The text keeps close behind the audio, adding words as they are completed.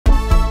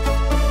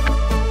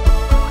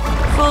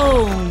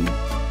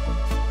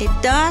It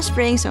does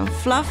bring some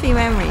fluffy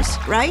memories,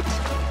 right?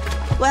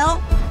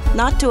 Well,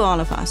 not to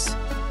all of us.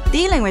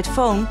 Dealing with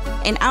foam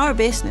in our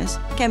business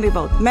can be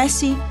both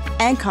messy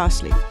and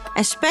costly,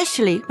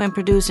 especially when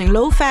producing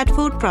low-fat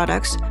food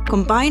products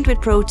combined with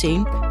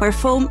protein, where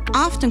foam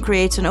often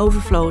creates an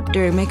overflow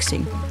during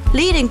mixing,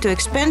 leading to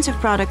expensive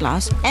product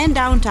loss and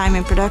downtime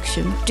in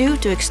production due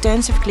to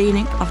extensive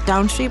cleaning of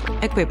downstream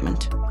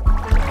equipment.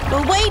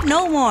 But wait,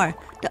 no more!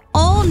 The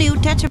all-new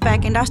Tetra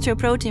Pak industrial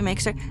protein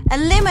mixer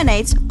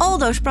eliminates all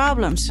those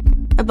problems.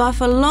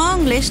 Above a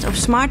long list of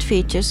smart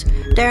features,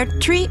 there are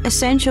 3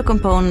 essential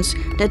components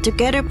that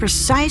together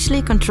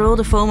precisely control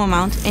the foam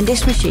amount in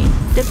this machine.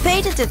 The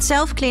patented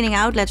self-cleaning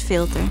outlet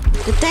filter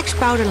detects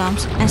powder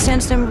lumps and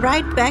sends them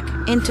right back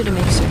into the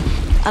mixer,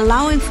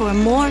 allowing for a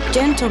more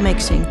gentle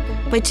mixing,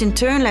 which in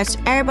turn lets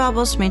air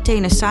bubbles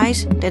maintain a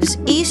size that is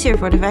easier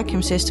for the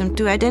vacuum system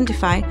to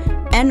identify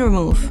and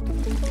remove.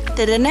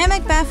 The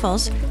dynamic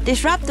baffles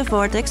disrupt the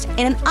vortex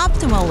in an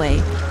optimal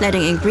way,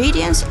 letting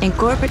ingredients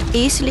incorporate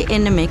easily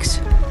in the mix,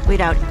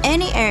 without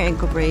any air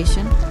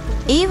incorporation,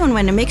 even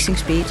when the mixing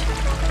speed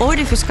or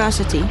the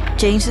viscosity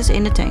changes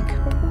in the tank.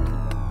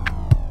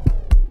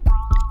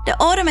 The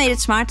automated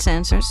smart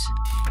sensors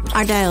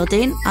are dialed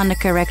in on the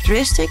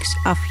characteristics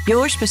of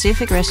your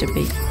specific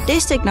recipe.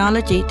 This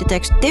technology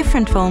detects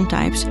different foam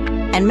types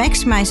and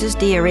maximizes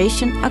the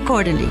aeration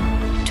accordingly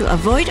to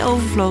avoid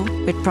overflow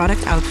with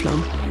product outflow.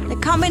 The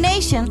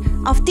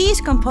combination of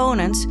these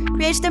components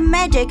creates the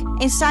magic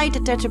inside the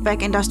Tetra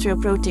Pak industrial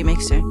protein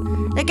mixer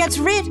that gets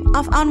rid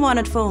of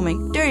unwanted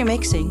foaming during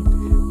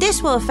mixing.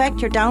 This will affect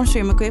your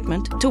downstream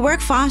equipment to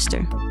work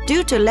faster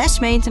due to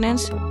less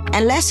maintenance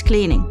and less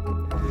cleaning.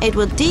 It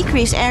will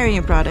decrease air in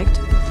your product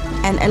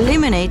and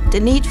eliminate the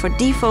need for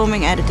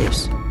defoaming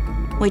additives,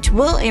 which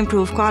will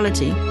improve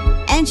quality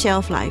and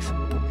shelf life.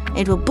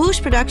 It will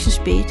boost production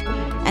speed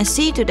and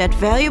see to that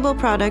valuable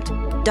product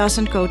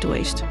doesn't go to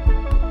waste.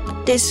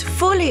 This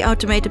fully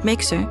automated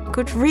mixer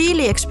could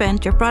really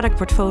expand your product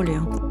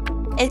portfolio.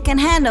 It can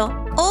handle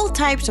all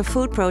types of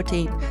food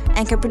protein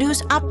and can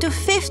produce up to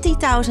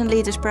 50,000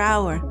 liters per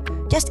hour.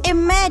 Just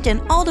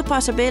imagine all the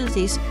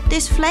possibilities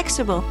this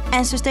flexible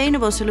and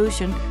sustainable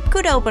solution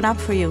could open up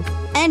for you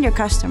and your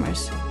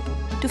customers.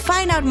 To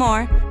find out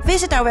more,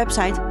 visit our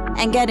website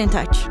and get in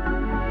touch.